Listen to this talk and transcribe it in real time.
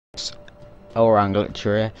all-round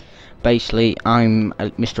glitcher here. Basically, I'm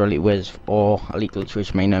Mr. Elite Wiz, or Elite Glitcher,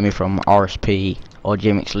 which you may know me from RSP or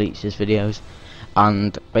GMX Elites videos.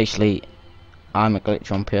 And basically, I'm a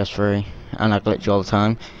glitcher on PS3, and I glitch all the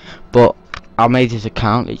time. But I made this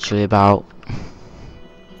account literally about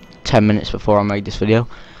 10 minutes before I made this video,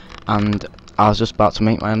 and I was just about to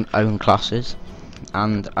make my own classes.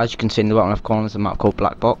 And as you can see in the bottom left corner, there's a map called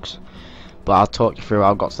Blackbox. But I'll talk you through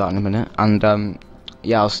how I got started in a minute. And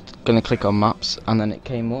yeah, I was gonna click on maps, and then it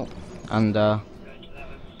came up, and sorry,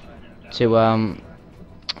 I'm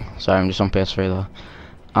just on PS3 though,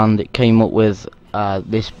 and it came up with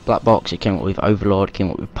this black box. It came up with Overlord, it came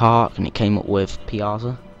up with Park, and it came up with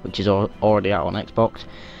Piazza, which is already out on Xbox.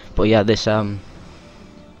 But yeah, this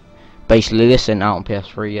basically this isn't out on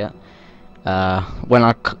PS3 yet. When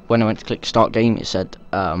I went to click start game, it said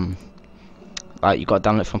like you got to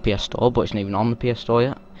download from PS Store, but it's not even on the PS Store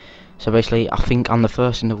yet. So basically, I think I'm the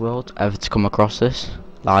first in the world ever to come across this.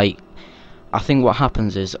 Like, I think what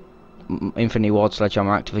happens is Infinity Ward,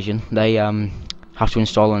 Sledgehammer, Activision, they have to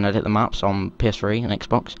install and edit the maps on PS3 and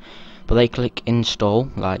Xbox, but they click install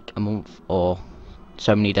like a month or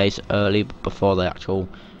so many days early before the actual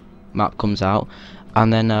map comes out,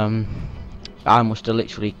 and then I must have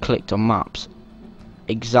literally clicked on maps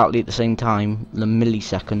exactly at the same time, the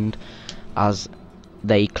millisecond as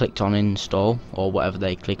they clicked on install, or whatever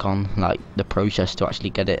they click on, like the process to actually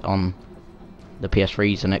get it on the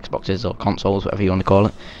PS3s and Xboxes or consoles, whatever you want to call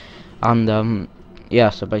it. And yeah,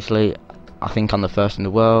 so basically I think I'm the first in the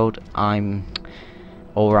world. I'm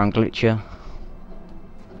all-round glitcher,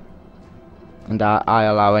 and I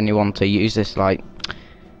allow anyone to use this. Like,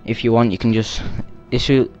 if you want, you can just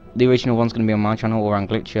issue. The original one's going to be on my channel, all-round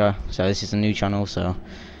glitcher, so this is a new channel, so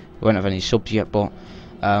we won't have any subs yet. But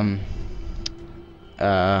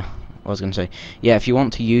what was I going to say? Yeah, if you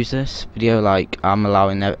want to use this video, like, I'm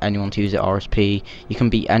allowing anyone to use it. RSP, you can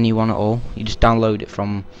beat anyone at all. You just download it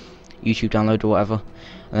from YouTube download or whatever,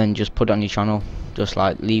 and then just put it on your channel. Just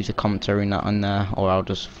like leave the commentary and that on there, or I'll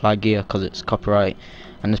just flag you because it's copyright,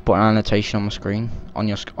 and just put an annotation on my screen, on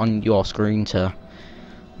your screen, to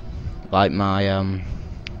like my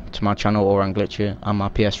to my channel, all-round glitcher, and my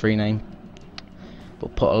PS3 name.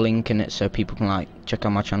 But put a link in it so people can like check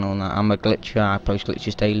out my channel. And that I'm a glitcher, I post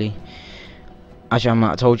glitches daily. As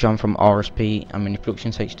I told you, I'm from RSP. I'm in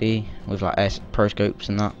Productions HD with like pro scopes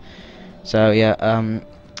and that. So yeah,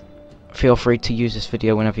 feel free to use this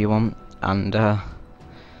video whenever you want. And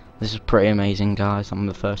this is pretty amazing, guys. I'm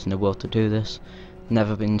the first in the world to do this.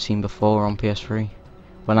 Never been seen before on PS3.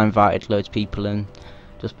 When I invited loads of people in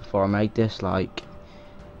just before I made this, like,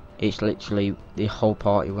 it's literally the whole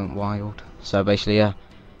party went wild. So basically, yeah.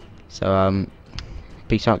 So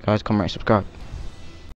peace out, guys. Comment, rate, subscribe.